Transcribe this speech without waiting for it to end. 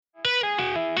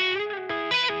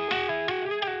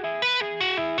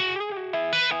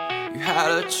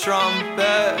had a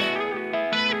trumpet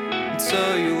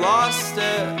until you lost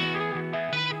it.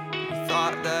 You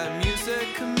thought that music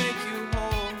could make you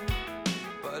whole.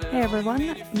 Hey everyone,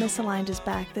 Misaligned is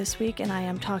back this week, and I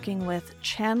am talking with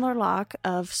Chandler Locke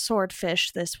of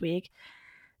Swordfish this week.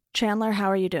 Chandler, how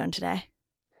are you doing today?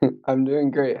 I'm doing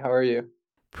great. How are you?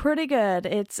 Pretty good.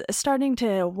 It's starting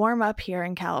to warm up here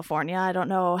in California. I don't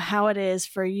know how it is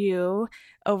for you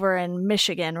over in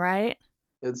Michigan, right?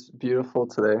 It's beautiful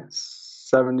today.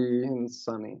 70 and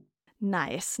sunny.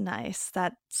 Nice.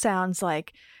 That sounds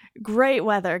like great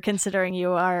weather considering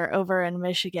you are over in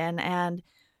Michigan. And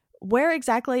where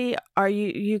exactly are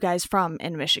you guys from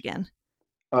in Michigan?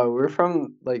 We're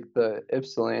from like the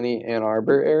Ypsilanti, Ann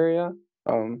Arbor area.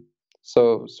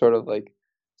 So sort of like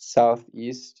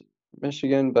southeast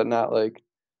Michigan, but not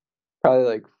probably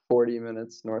like 40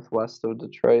 minutes northwest of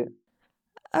Detroit.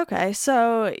 Okay,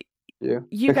 so Yeah.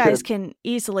 you guys can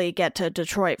easily get to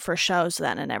Detroit for shows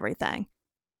then and everything.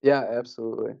 Yeah,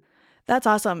 absolutely. That's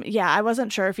awesome. Yeah, I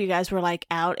wasn't sure if you guys were like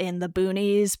out in the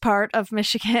boonies part of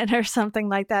Michigan or something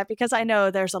like that, because I know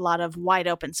there's a lot of wide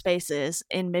open spaces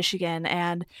in Michigan.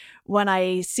 And when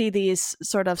I see these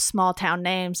sort of small town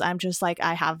names, I'm just like,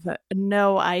 I have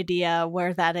no idea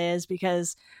where that is,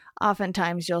 because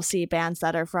oftentimes you'll see bands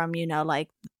that are from, like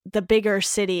the bigger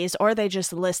cities, or they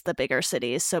just list the bigger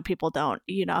cities so people don't,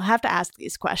 have to ask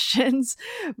these questions.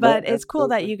 But it's cool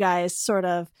that you guys sort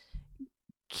of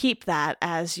keep that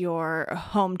as your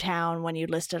hometown when you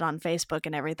list it on Facebook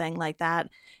and everything like that.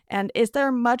 And is there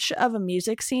much of a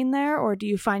music scene there, or do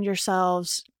you find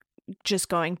yourselves just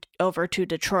going over to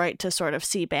Detroit to sort of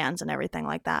see bands and everything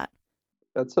like that?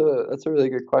 That's a really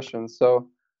good question. So,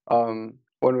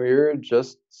 when we were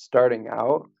just starting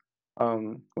out,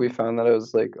 we found that it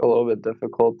was like a little bit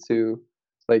difficult to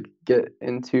like get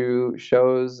into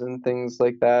shows and things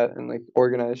like that, and like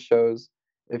organize shows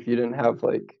if you didn't have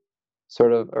like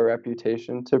sort of a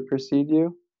reputation to precede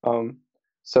you.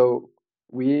 So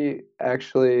we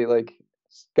actually like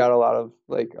got a lot of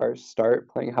like our start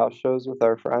playing house shows with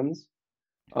our friends.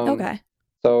 Okay.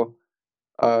 So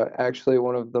actually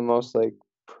one of the most like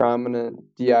prominent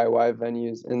DIY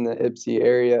venues in the Ypsi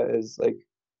area is like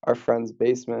our friend's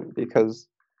basement, because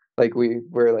like we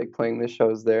were like playing the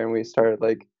shows there, and we started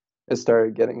like it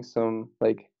started getting some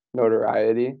like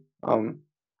notoriety.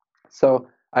 So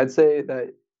I'd say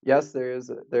that yes, there is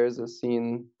a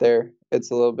scene there.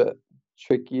 It's a little bit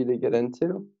tricky to get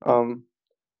into,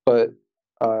 but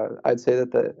I'd say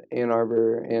that the Ann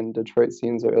Arbor and Detroit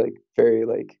scenes are like very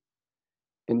like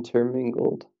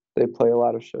intermingled. They play a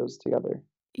lot of shows together.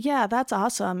 Yeah, that's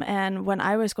awesome. And when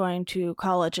I was going to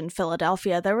college in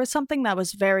Philadelphia, there was something that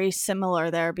was very similar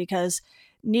there, because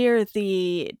near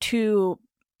the two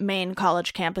main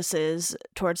college campuses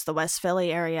towards the West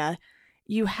Philly area,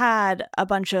 you had a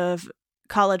bunch of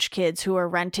college kids who were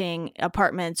renting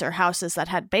apartments or houses that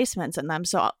had basements in them.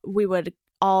 So we would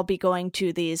all be going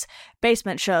to these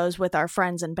basement shows with our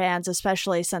friends and bands,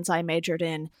 especially since I majored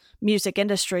in music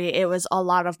industry. It was a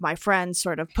lot of my friends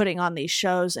sort of putting on these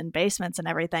shows in basements and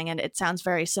everything. And it sounds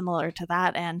very similar to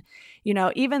that. And,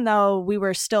 even though we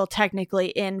were still technically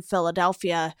in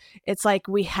Philadelphia, it's like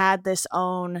we had this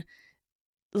own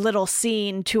little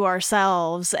scene to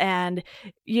ourselves. And,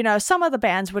 some of the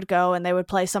bands would go and they would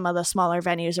play some of the smaller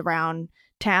venues around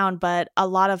town, but a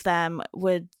lot of them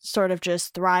would sort of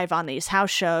just thrive on these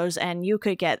house shows, and you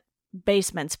could get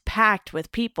basements packed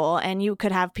with people, and you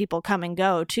could have people come and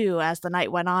go too as the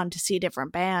night went on to see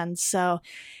different bands. So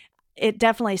it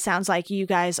definitely sounds like you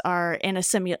guys are in a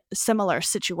similar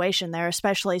situation there,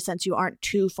 especially since you aren't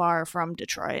too far from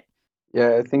Detroit.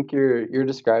 Yeah, I think you're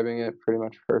describing it pretty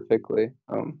much perfectly.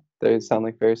 They sound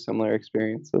like very similar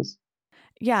experiences.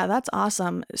 Yeah, that's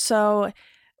awesome. So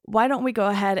why don't we go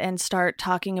ahead and start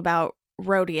talking about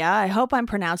Rhodia? I hope I'm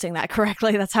pronouncing that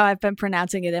correctly. That's how I've been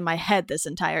pronouncing it in my head this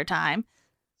entire time.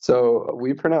 So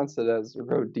we pronounce it as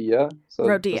Rhodia. So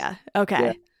Rhodia.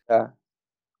 Okay. Yeah,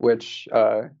 which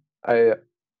I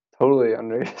totally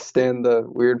understand the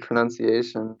weird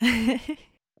pronunciation.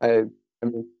 I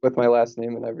mean, with my last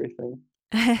name and everything.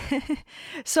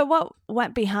 So what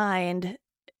went behind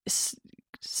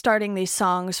starting these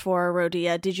songs for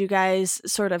Rhodia? Did you guys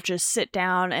sort of just sit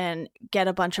down and get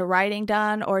a bunch of writing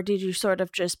done, or did you sort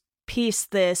of just piece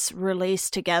this release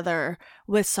together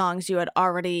with songs you had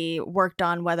already worked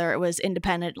on, whether it was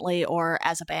independently or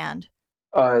as a band?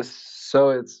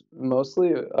 So it's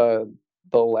mostly the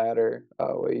latter,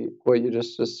 what you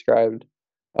just described.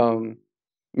 Um,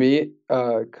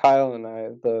 Kyle and I,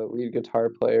 the lead guitar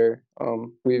player,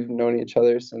 we've known each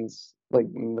other since like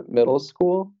middle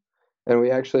school, and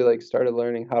we actually like started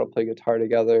learning how to play guitar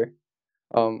together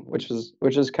which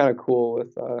is kind of cool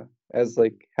with as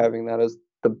like having that as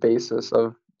the basis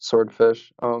of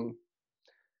Swordfish.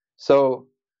 So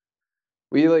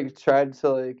we like tried to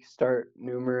like start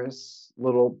numerous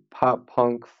little pop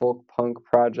punk, folk punk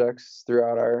projects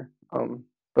throughout our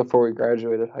before we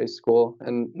graduated high school,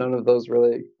 and none of those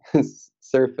really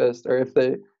surfaced, or if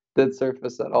they did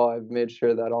surface at all, I've made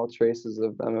sure that all traces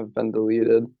of them have been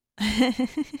deleted.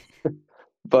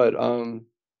 But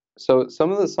so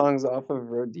some of the songs off of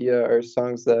Rodea are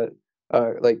songs that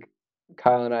like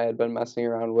Kyle and I had been messing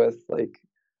around with, like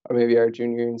maybe our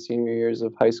junior and senior years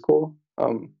of high school.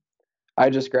 I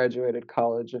just graduated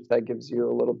college, if that gives you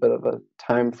a little bit of a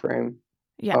time frame.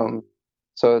 Yeah.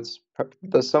 So it's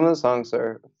some of the songs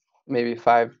are maybe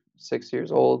 5-6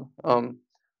 years old.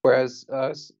 Whereas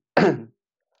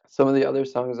some of the other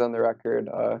songs on the record,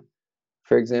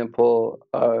 for example,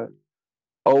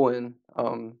 Owen,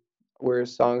 were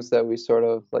songs that we sort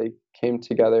of like came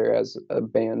together as a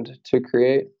band to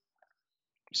create.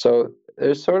 So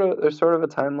there's sort of a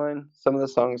timeline. Some of the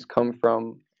songs come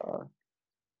from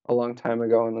a long time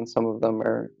ago, and then some of them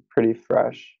are pretty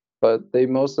fresh. But they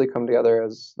mostly come together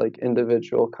as like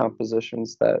individual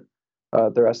compositions that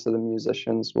the rest of the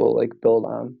musicians will like build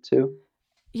on too.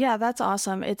 Yeah, that's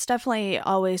awesome. It's definitely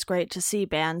always great to see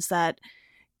bands that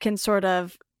can sort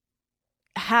of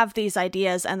have these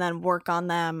ideas and then work on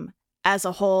them as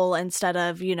a whole, instead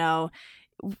of,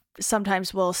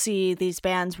 sometimes we'll see these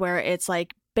bands where it's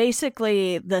like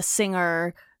basically the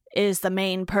singer is the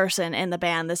main person in the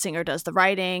band. The singer does the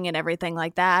writing and everything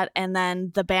like that, and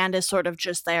then the band is sort of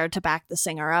just there to back the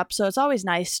singer up. So it's always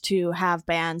nice to have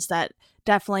bands that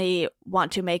definitely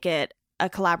want to make it a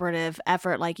collaborative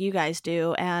effort like you guys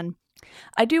do. And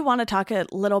I do want to talk a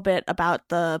little bit about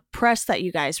the press that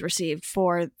you guys received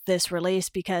for this release,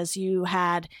 because you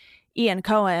had Ian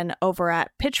Cohen over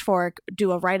at Pitchfork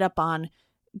do a write-up on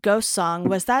Ghost Song.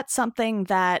 Was that something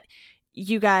that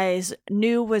you guys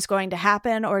knew was going to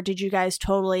happen, or did you guys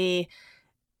totally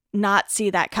not see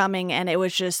that coming and it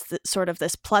was just sort of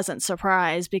this pleasant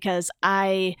surprise? Because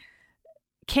I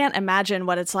can't imagine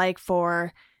what it's like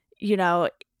for,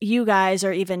 you guys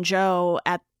or even Joe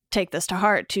at Take This to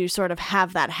Heart to sort of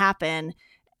have that happen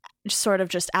sort of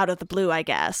just out of the blue, I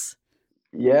guess.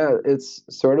 Yeah, it's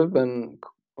sort of been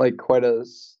like quite a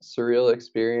surreal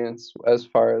experience as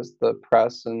far as the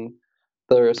press and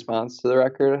the response to the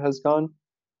record has gone.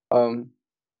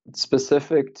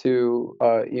 Specific to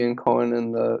Ian Cohen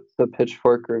and the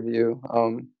Pitchfork review,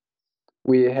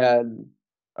 we had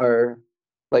our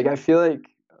I feel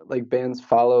like bands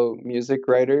follow music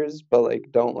writers, but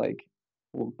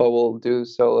will do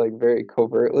so like very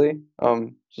covertly,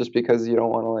 just because you don't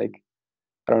want to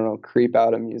I don't know, creep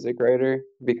out a music writer,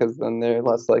 because then they're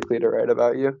less likely to write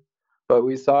about you. But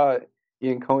we saw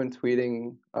Ian Cohen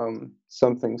tweeting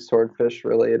something Swordfish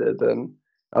related, and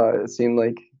it seemed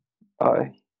like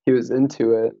he was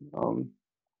into it.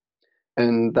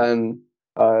 And then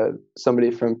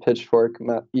somebody from Pitchfork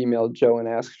emailed Joe and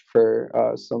asked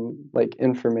for some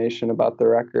information about the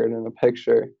record and a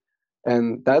picture,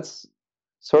 and that's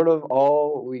sort of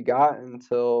all we got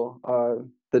until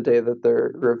the day that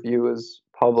the review was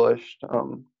published,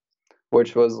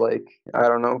 which was I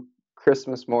don't know,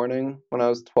 Christmas morning when I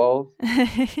was 12.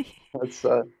 That's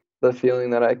the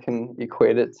feeling that I can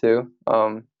equate it to.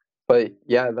 But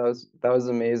yeah, that was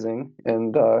amazing,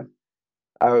 and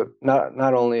I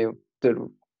not only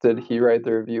did he write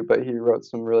the review, but he wrote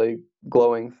some really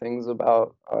glowing things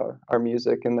about our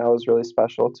music, and that was really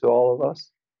special to all of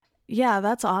us. Yeah,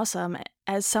 that's awesome.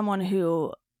 As someone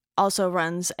who also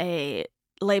runs a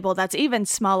label that's even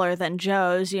smaller than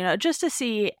Joe's, just to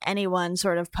see anyone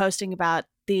sort of posting about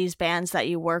these bands that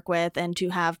you work with, and to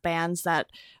have bands that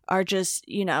are just,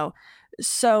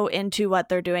 so into what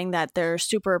they're doing that they're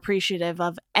super appreciative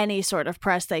of any sort of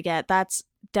press they get, that's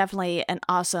definitely an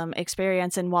awesome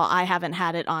experience. And while I haven't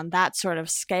had it on that sort of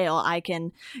scale, I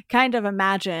can kind of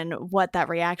imagine what that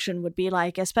reaction would be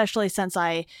like, especially since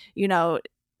I,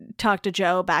 talk to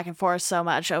Joe back and forth so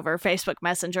much over Facebook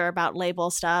Messenger about label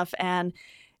stuff. And,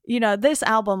 this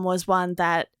album was one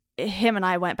that him and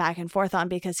I went back and forth on,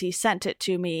 because he sent it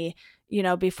to me,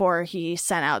 before he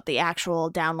sent out the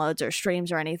actual downloads or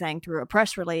streams or anything through a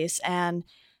press release. And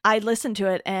I listened to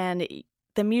it, and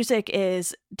the music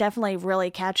is definitely really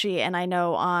catchy. And I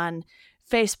know on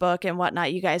Facebook and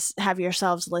whatnot, you guys have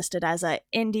yourselves listed as a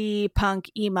indie punk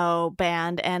emo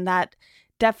band, and that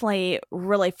definitely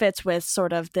really fits with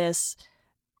sort of this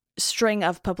string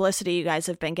of publicity you guys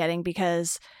have been getting,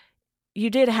 because you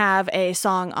did have a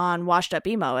song on Washed Up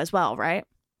Emo as well, right?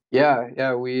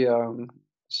 Yeah, we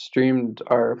streamed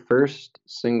our first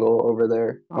single over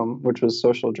there, which was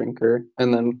Social Drinker,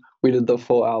 and then we did the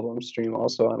full album stream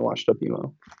also on Washed Up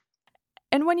Emo.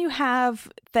 And when you have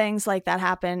things like that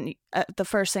happen, the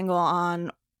first single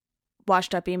on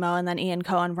Washed Up Emo and then Ian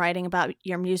Cohen writing about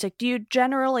your music, do you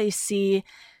generally see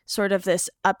sort of this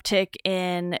uptick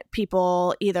in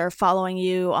people either following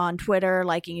you on Twitter,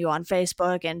 liking you on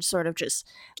Facebook, and sort of just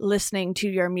listening to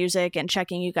your music and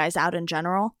checking you guys out in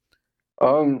general?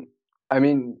 I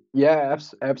mean, yeah,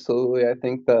 absolutely. I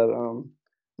think that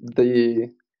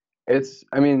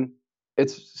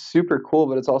it's super cool,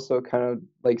 but it's also kind of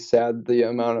like sad the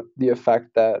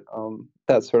effect that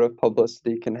that sort of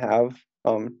publicity can have.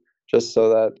 Just so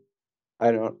that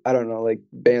I don't know, like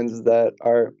bands that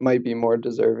might be more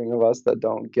deserving of us that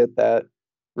don't get that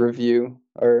review.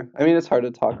 Or I mean, it's hard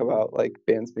to talk about like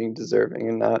bands being deserving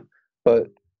and not, but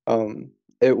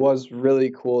it was really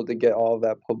cool to get all of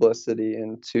that publicity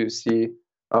and to see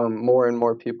more and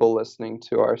more people listening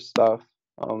to our stuff.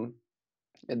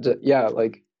 Yeah,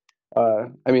 like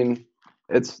I mean,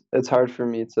 it's hard for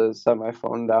me to set my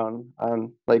phone down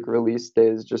on like release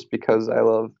days just because I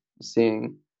love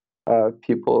seeing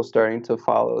people starting to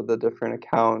follow the different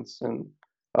accounts and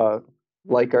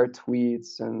like our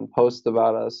tweets and post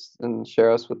about us and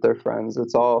share us with their friends.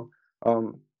 It's all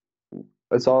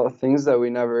things that we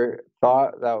never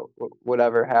thought that would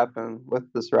ever happen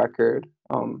with this record.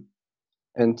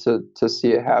 And to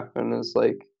see it happen is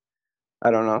like,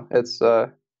 I don't know,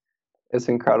 it's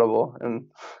incredible, and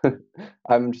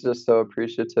I'm just so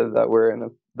appreciative that we're in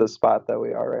the spot that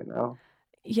we are right now.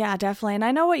 Yeah, definitely. And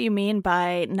I know what you mean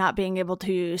by not being able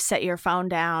to set your phone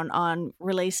down on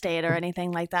release date or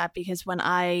anything like that, because when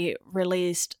I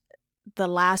released the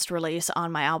last release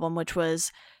on my album, which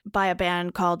was by a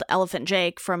band called Elephant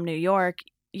Jake from New York,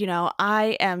 you know,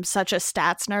 I am such a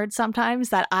stats nerd sometimes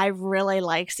that I really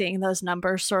like seeing those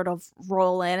numbers sort of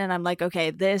roll in, and I'm like, okay,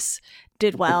 this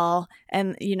did well,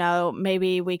 and, you know,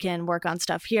 maybe we can work on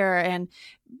stuff here. And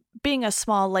being a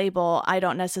small label, I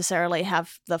don't necessarily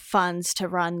have the funds to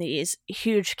run these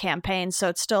huge campaigns, so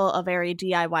it's still a very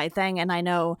DIY thing. And I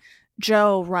know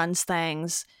Joe runs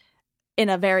things in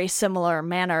a very similar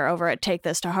manner over at Take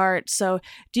This to Heart. So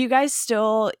do you guys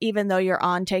still, even though you're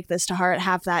on Take This to Heart,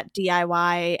 have that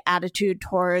DIY attitude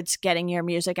towards getting your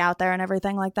music out there and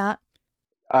everything like that?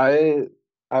 I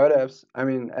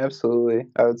mean, absolutely,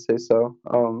 I would say so.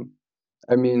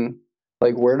 I mean,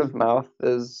 like word of mouth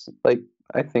is like,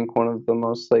 I think one of the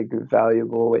most like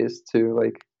valuable ways to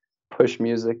like push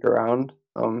music around.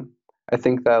 I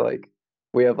think that like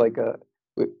we have like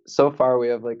so far we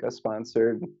have like a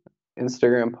sponsored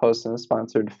Instagram post and a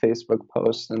sponsored Facebook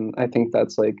post, and I think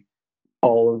that's like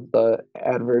all of the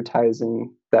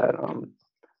advertising that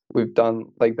we've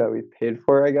done, like that we've paid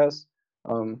for, I guess.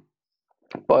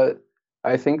 But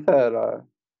I think that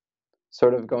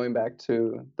sort of going back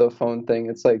to the phone thing,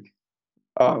 it's like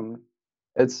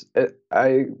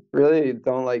I really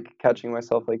don't like catching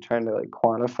myself like trying to like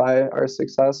quantify our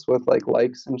success with like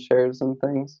likes and shares and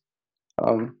things,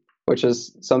 which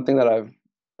is something that I've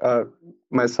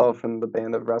myself and the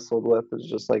band have wrestled with. Is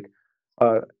just like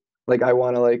I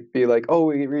want to like be like, oh,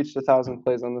 we reached 1,000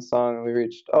 plays on the song, and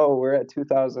we're at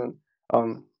 2,000,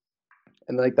 and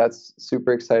like that's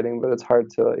super exciting, but it's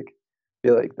hard to like be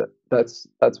like that's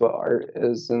what art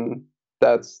is, and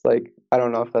that's like, I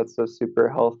don't know if that's a super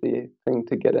healthy thing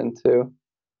to get into.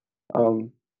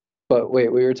 But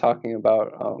wait, we were talking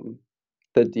about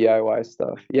the DIY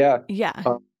stuff. Yeah. Yeah.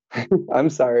 I'm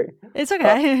sorry. It's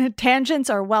okay. Tangents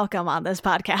are welcome on this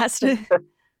podcast.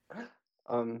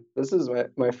 This is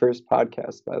my first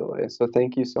podcast, by the way. So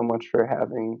thank you so much for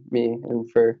having me and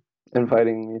for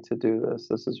inviting me to do this.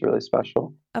 This is really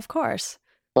special. Of course.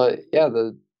 But yeah,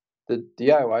 the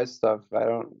DIY stuff,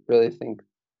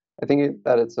 I think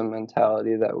that it's a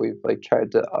mentality that we've like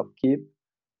tried to upkeep.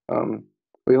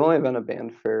 We've only been a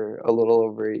band for a little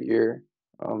over a year,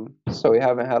 so we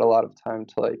haven't had a lot of time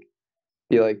to like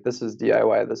be like, this is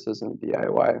DIY, this isn't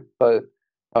DIY. But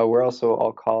we're also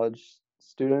all college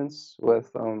students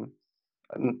with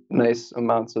nice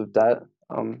amounts of debt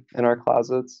in our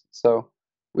closets, so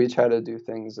we try to do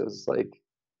things as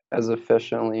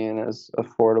efficiently and as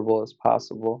affordable as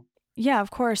possible. Yeah,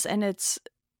 of course. And it's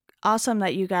awesome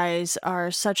that you guys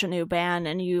are such a new band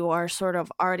and you are sort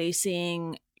of already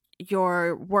seeing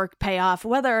your work pay off,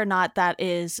 whether or not that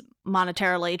is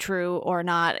monetarily true or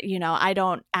not. You know, I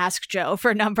don't ask Joe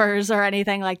for numbers or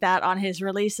anything like that on his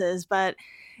releases, but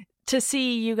to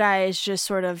see you guys just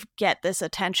sort of get this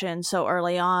attention so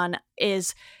early on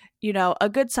is, you know, a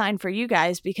good sign for you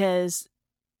guys, because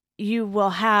you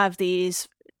will have these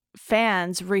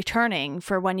fans returning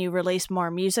for when you release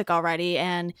more music already.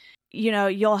 And,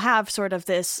 you'll have sort of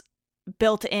this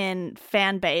built-in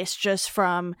fan base just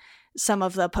from some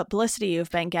of the publicity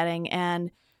you've been getting. And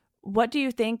what do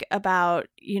you think about,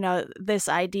 this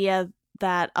idea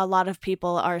that a lot of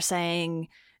people are saying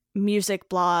music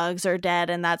blogs are dead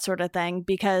and that sort of thing?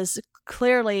 Because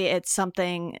clearly it's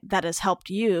something that has helped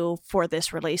you for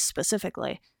this release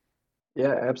specifically.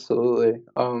 Yeah, absolutely.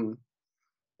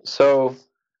 So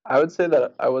I would say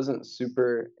that I wasn't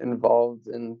super involved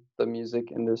in the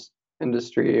music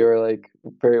industry or like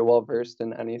very well versed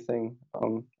in anything.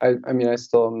 I mean, I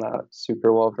still am not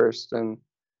super well versed in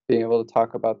being able to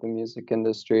talk about the music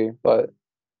industry, but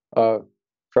uh,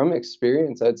 from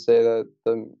experience, I'd say that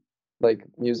the like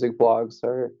music blogs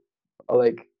are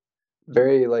like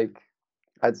very like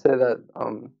I'd say that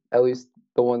at least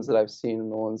the ones that I've seen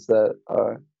and the ones that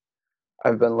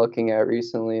I've been looking at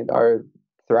recently are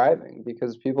thriving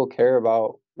because people care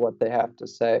about what they have to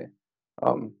say.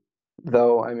 Um,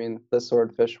 though, I mean, the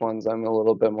Swordfish ones, I'm a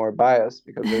little bit more biased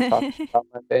because they're talking about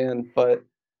my band, but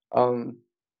um,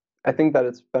 I think that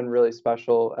it's been really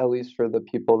special, at least for the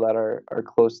people that are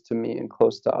close to me and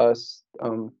close to us,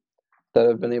 that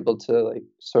have been able to like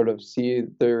sort of see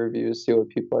the reviews, see what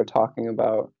people are talking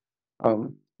about,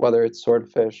 whether it's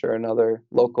Swordfish or another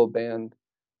local band,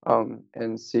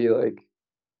 and see like,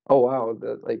 oh wow,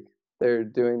 that like they're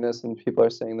doing this and people are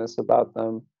saying this about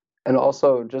them. And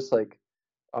also just like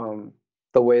um,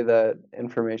 the way that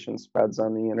information spreads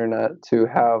on the internet to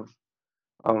have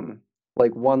um,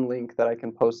 like one link that I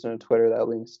can post in a Twitter that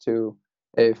links to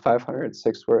a 500,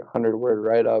 600 word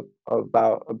write up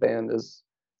about a band is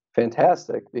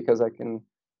fantastic because I can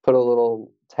put a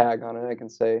little tag on it. I can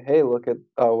say, hey, look at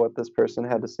what this person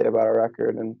had to say about a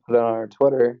record and put it on our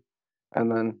Twitter.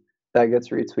 And then that gets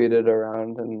retweeted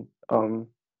around and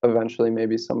eventually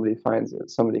maybe somebody finds it,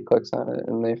 somebody clicks on it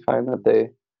and they find that they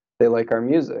like our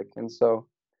music. And so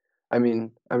I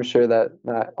mean, I'm sure that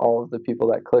not all of the people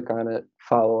that click on it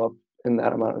follow up in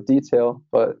that amount of detail,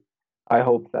 but I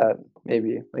hope that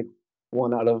maybe like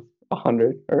 1 out of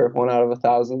 100 or 1 out of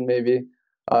 1,000 maybe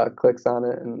clicks on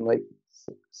it and like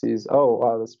sees, oh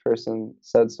wow, this person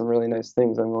said some really nice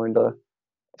things. I'm going to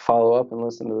follow up and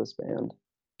listen to this band.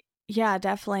 Yeah,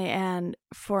 definitely. And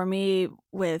for me,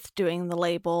 with doing the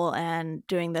label and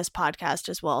doing this podcast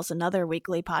as well as another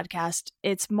weekly podcast,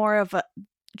 it's more of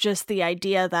just the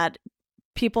idea that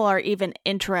people are even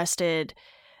interested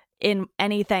in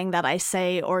anything that I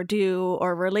say or do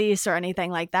or release or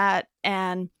anything like that.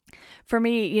 And for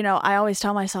me, I always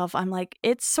tell myself, I'm like,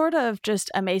 it's sort of just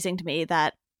amazing to me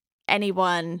that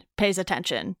anyone pays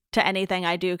attention to anything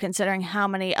I do, considering how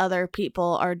many other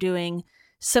people are doing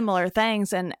similar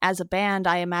things. And as a band,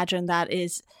 I imagine that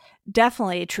is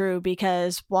definitely true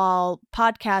because while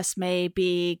podcasts may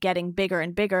be getting bigger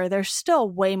and bigger, there's still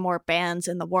way more bands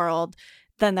in the world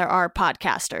than there are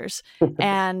podcasters.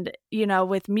 And,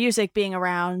 with music being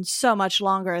around so much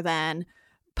longer than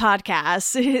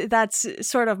podcasts, that's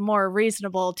sort of more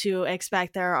reasonable to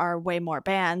expect there are way more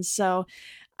bands. So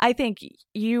I think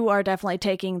you are definitely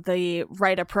taking the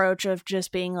right approach of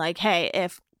just being like, hey,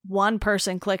 if one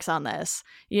person clicks on this,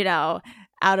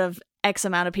 out of X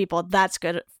amount of people, that's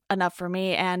good enough for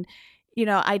me. And,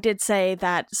 I did say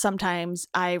that sometimes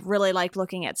I really like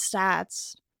looking at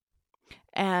stats,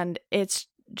 and it's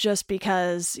just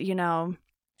because,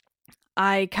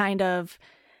 I kind of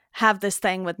have this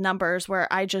thing with numbers where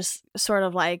I just sort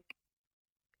of like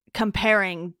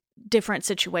comparing different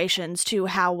situations to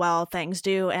how well things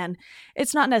do. And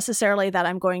it's not necessarily that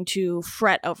I'm going to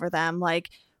fret over them. Like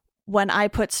when I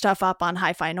put stuff up on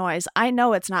Hi-Fi Noise, I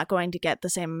know it's not going to get the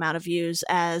same amount of views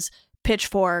as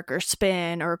Pitchfork or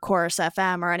Spin or Chorus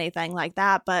FM or anything like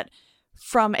that. But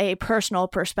from a personal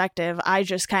perspective, I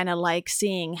just kind of like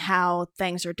seeing how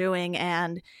things are doing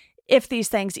and if these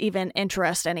things even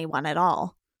interest anyone at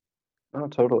all. Oh,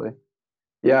 totally.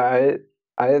 Yeah,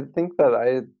 I think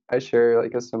that I share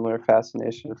like a similar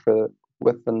fascination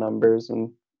with the numbers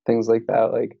and things like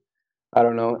that. Like I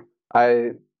don't know,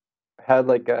 I had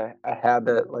like a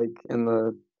habit like in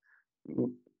the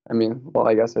I mean, well,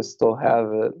 I guess I still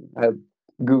have it. I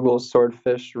Google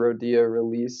Swordfish Rodeo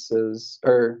releases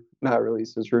or not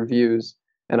releases, reviews,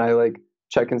 and I like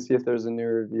check and see if there's a new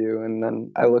review, and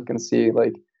then I look and see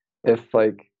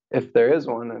if there is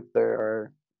one, if there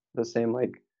are the same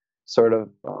like sort of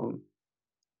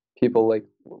people like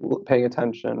paying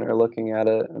attention or looking at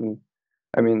it, and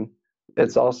I mean,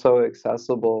 it's also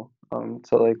accessible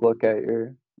to like look at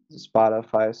your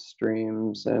Spotify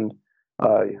streams and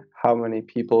how many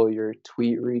people your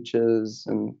tweet reaches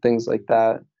and things like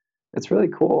that. It's really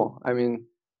cool. I mean,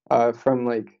 from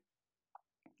like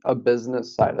a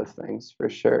business side of things for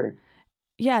sure.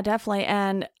 Yeah, definitely.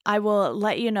 And I will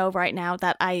let you know right now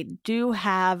that I do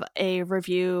have a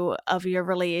review of your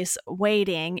release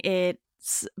waiting.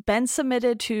 It's been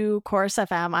submitted to Chorus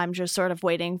FM. I'm just sort of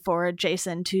waiting for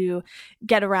Jason to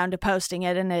get around to posting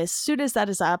it. And as soon as that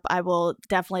is up, I will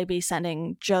definitely be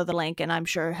sending Joe the link, and I'm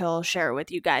sure he'll share it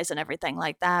with you guys and everything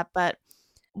like that. But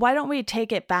why don't we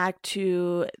take it back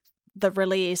to the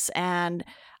release? And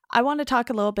I want to talk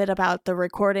a little bit about the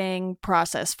recording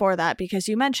process for that, because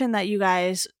you mentioned that you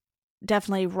guys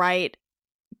definitely write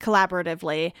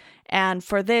collaboratively. And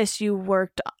for this, you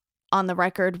worked on the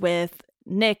record with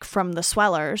Nick from the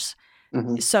Swellers.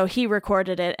 Mm-hmm. So he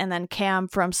recorded it, and then Cam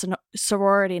from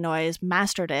Sorority Noise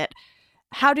mastered it.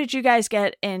 How did you guys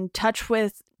get in touch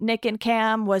with Nick and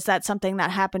Cam? Was that something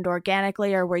that happened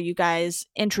organically, or were you guys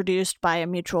introduced by a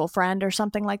mutual friend or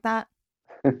something like that?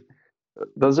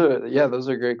 Those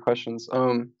are great questions.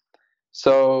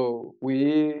 So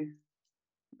we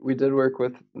did work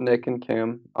with Nick and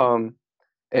Cam.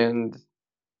 And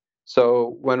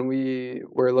so when we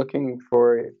were looking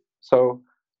for, so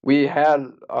we had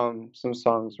some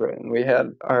songs written. We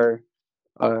had our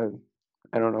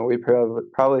I don't know, we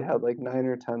probably had like 9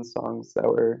 or 10 songs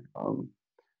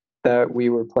that we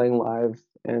were playing live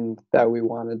and that we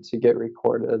wanted to get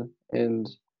recorded. And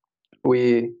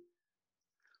we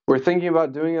were thinking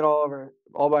about doing it all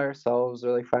by ourselves,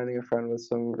 or like finding a friend with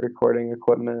some recording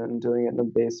equipment and doing it in the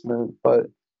basement. But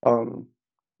well,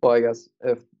 I guess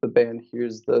if the band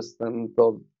hears this, then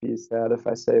they'll be sad if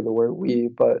I say the word we.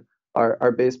 But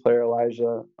our bass player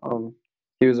Elijah,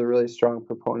 he was a really strong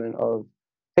proponent of,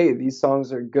 hey, these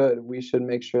songs are good. We should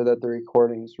make sure that the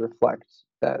recordings reflect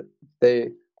that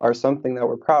they are something that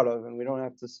we're proud of, and we don't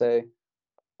have to say,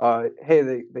 hey,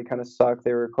 they kind of suck.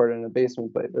 They were recorded in a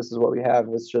basement, but this is what we have.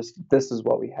 It's just, this is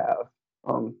what we have.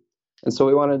 And so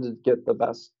we wanted to get the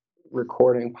best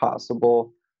recording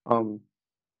possible,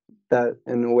 that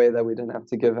in a way that we didn't have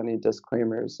to give any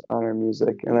disclaimers on our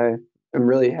music. And I am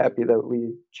really happy that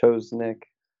we chose Nick.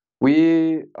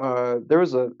 There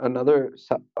was another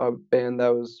band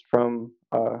that was from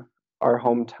our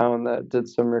hometown that did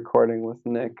some recording with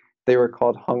Nick. They were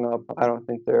called Hung Up. I don't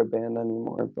think they're a band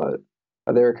anymore, but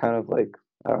they were kind of like,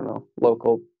 I don't know,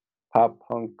 local pop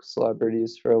punk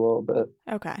celebrities for a little bit.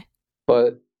 Okay.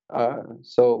 But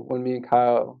so when me and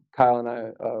Kyle and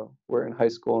I were in high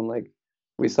school, and like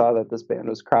we saw that this band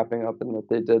was cropping up and that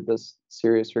they did this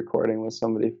serious recording with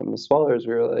somebody from the Swellers,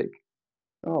 we were like,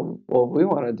 oh, well, we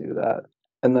want to do that.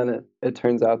 And then it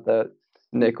turns out that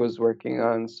Nick was working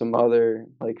on some other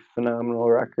like phenomenal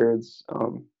records.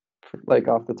 Like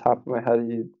off the top of my head,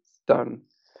 he's done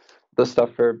the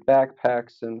stuff for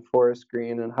Backpacks and Forest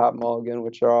Green and Hot Mulligan,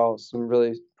 which are all some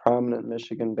really prominent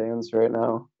Michigan bands right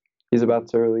now. He's about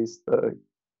to release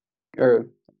or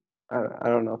I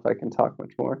don't know if I can talk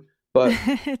much more, but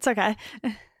it's okay.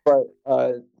 But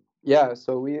yeah,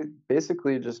 so we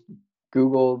basically just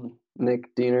Googled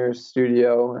Nick Diener's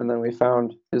studio, and then we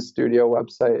found his studio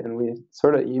website, and we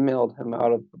sort of emailed him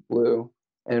out of the blue,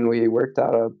 and we worked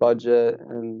out a budget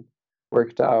and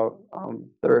worked out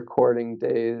the recording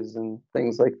days and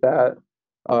things like that,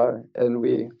 and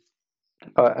we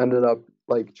ended up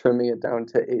like trimming it down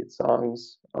to 8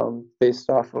 songs, based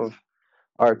off of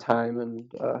our time and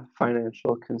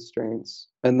financial constraints.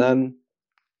 And then,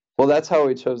 well, that's how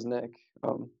we chose Nick.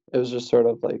 It was just sort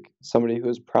of like somebody who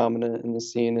was prominent in the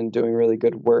scene and doing really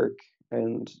good work,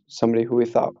 and somebody who we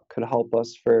thought could help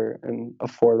us for an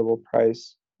affordable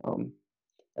price.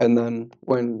 And then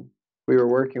when we were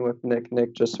working with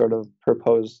Nick just sort of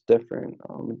proposed different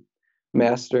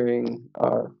mastering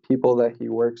people that he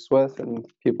works with and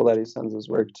people that he sends his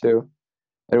work to.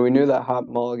 And we knew that Hot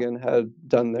Mulligan had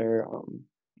done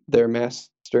their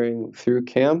mastering through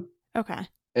Cam. Okay.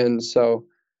 And so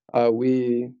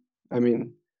we're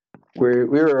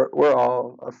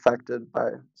all affected by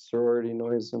Sorority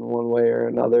Noise in one way or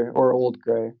another, or Old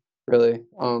Gray, really.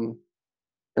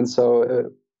 And so it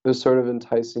was sort of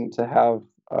enticing to have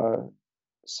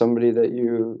somebody that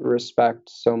you respect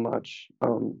so much,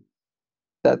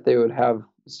 that they would have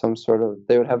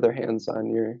their hands on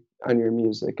your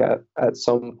music at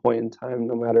some point in time,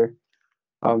 no matter.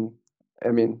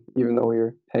 Even though we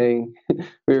were paying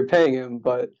him,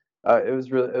 but it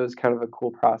was kind of a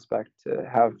cool prospect to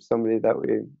have somebody that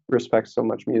we respect so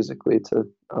much musically to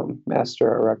master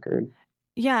our record.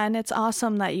 Yeah, and it's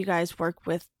awesome that you guys work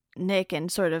with Nick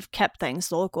and sort of kept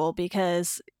things local,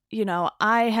 because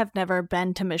I have never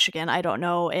been to Michigan. I don't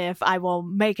know if I will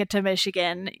make it to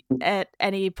Michigan at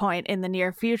any point in the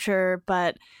near future,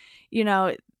 but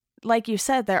like you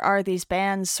said, there are these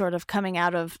bands sort of coming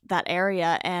out of that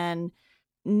area, and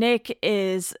Nick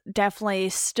is definitely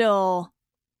still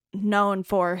known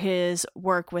for his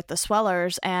work with the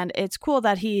Swellers, and it's cool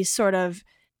that he's sort of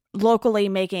locally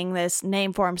making this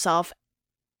name for himself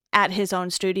at his own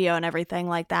studio and everything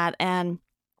like that. And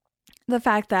the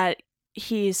fact that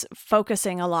he's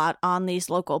focusing a lot on these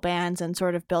local bands and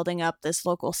sort of building up this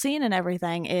local scene and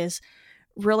everything is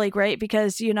really great,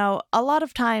 because, you know, a lot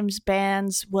of times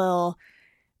bands will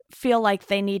feel like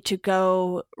they need to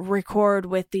go record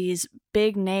with these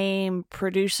big name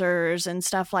producers and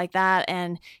stuff like that,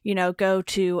 and, you know, go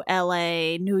to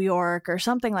LA, New York, or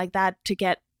something like that to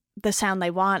get the sound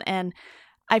they want. And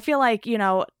I feel like, you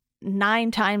know,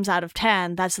 9 times out of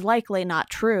 10, that's likely not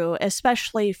true,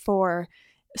 especially for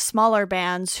smaller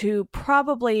bands who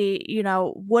probably, you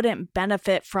know, wouldn't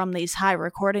benefit from these high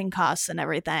recording costs and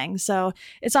everything. So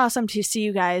it's awesome to see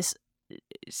you guys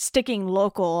sticking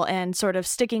local and sort of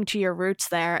sticking to your roots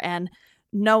there, and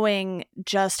knowing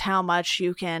just how much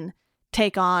you can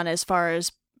take on as far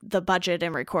as the budget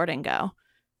and recording go.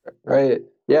 Right.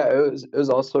 Yeah, it was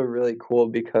also really cool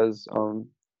because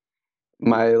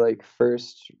my like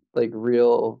first like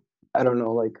real, I don't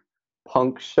know, like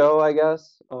punk show, I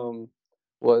guess,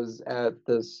 was at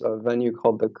this venue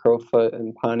called the Crowfoot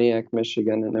in Pontiac,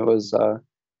 Michigan, and it was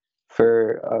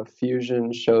for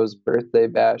Fusion Show's birthday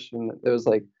bash, and it was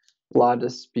like La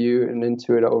Dispute and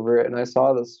Into It Over It, and I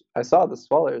saw the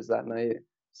Swellers that night,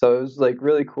 so it was like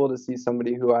really cool to see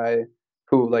somebody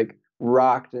who like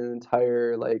rocked an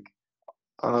entire like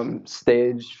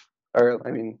stage, or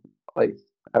I mean, like,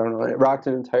 I don't know, it rocked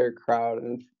an entire crowd,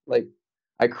 and like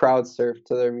I crowd surfed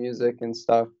to their music and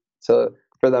stuff, to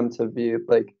for them to be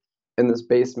like in this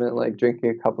basement, like drinking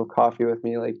a cup of coffee with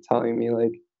me, like telling me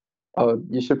like, oh,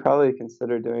 you should probably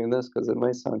consider doing this because it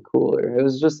might sound cooler. It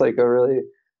was just like a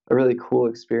really cool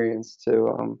experience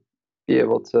to be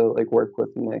able to like work with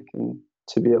Nick and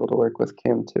to be able to work with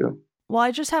Cam too. Well,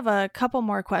 I just have a couple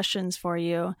more questions for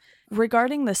you.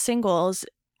 Regarding the singles,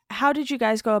 how did you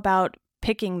guys go about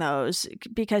picking those?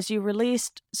 Because you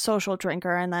released Social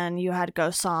Drinker and then you had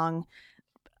Ghost Song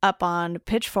up on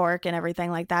Pitchfork and everything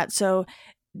like that. So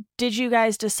did you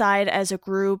guys decide as a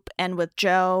group and with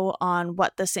Joe on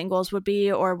what the singles would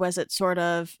be, or was it sort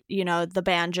of, you know, the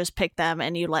band just picked them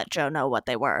and you let Joe know what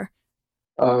they were?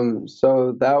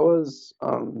 So that was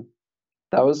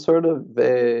sort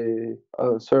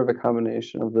of a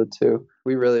combination of the two.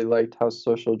 We really liked how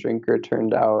Social Drinker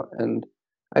turned out, and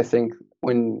I think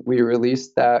when we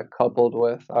released that, coupled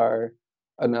with our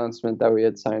announcement that we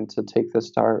had signed to Take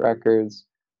This to Heart Records,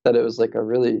 that it was like a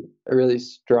really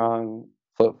strong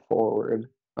foot forward,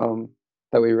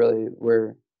 that we really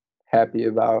were happy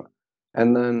about.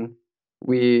 And then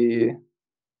we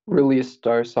released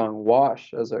our song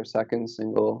Wash as our second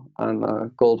single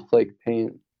on Gold Flake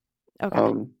Paint.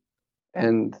 Okay.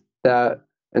 And that,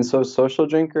 and so Social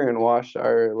Drinker and Wash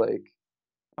are like,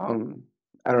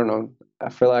 I don't know,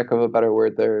 for lack of a better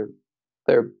word, they're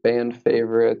band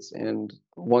favorites and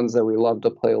ones that we love to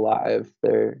play live.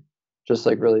 They're just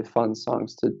like really fun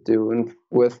songs to do and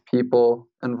with people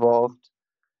involved.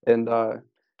 And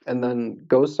then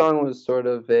Ghost Song was sort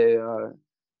of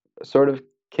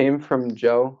came from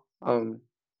Joe.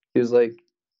 He was like,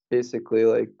 basically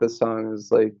like, the song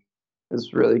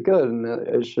is really good and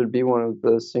it should be one of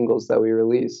the singles that we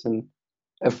release. And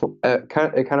it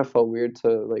kind of felt weird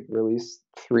to like release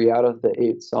 3 out of the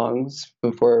 8 songs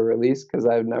before a release, because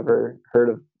I've never heard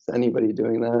of anybody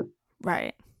doing that.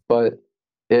 Right. But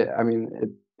I mean, it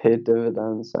paid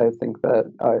dividends. I think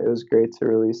that it was great to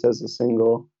release as a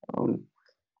single,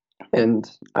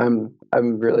 and I'm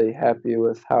really happy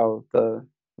with how the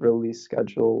release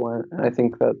schedule went. And I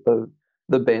think that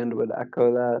the band would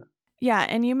echo that. Yeah,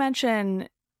 and you mentioned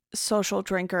Social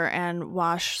Drinker and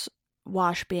Wash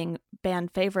being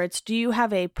band favorites. Do you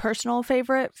have a personal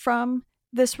favorite from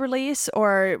this release,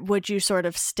 or would you sort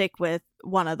of stick with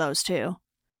one of those two?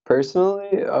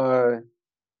 Personally,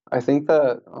 I think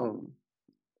that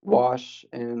Wash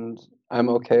and I'm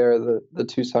Okay are the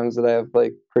 2 songs that I have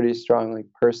like pretty strong like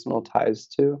personal ties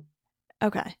to.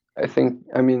 Okay.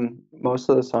 I mean, most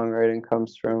of the songwriting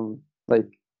comes from like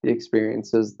the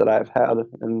experiences that I've had,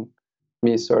 and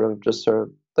me sort of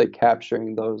like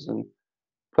capturing those and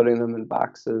putting them in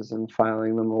boxes and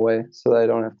filing them away so that I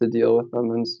don't have to deal with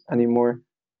them anymore.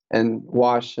 And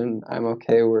Wash and I'm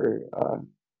Okay were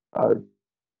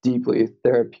deeply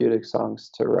therapeutic songs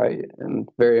to write and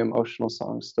very emotional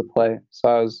songs to play.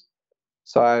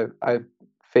 I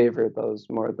favored those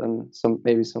more than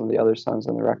maybe some of the other songs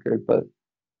on the record, but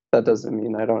that doesn't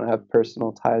mean I don't have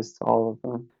personal ties to all of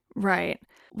them. Right.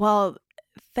 Well,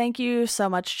 Thank you so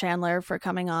much, Chandler, for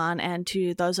coming on. And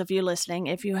to those of you listening,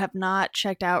 if you have not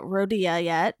checked out Rodea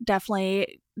yet,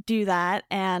 definitely do that.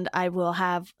 And I will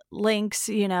have links,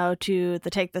 to the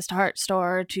Take This to Heart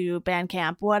store, to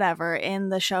Bandcamp, whatever, in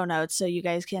the show notes so you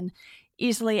guys can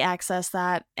easily access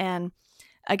that. And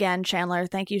again, Chandler,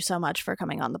 thank you so much for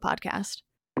coming on the podcast.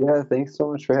 Yeah, thanks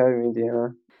so much for having me,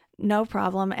 Deanna. No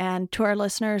problem. And to our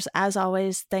listeners, as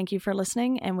always, thank you for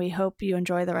listening, and we hope you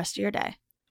enjoy the rest of your day.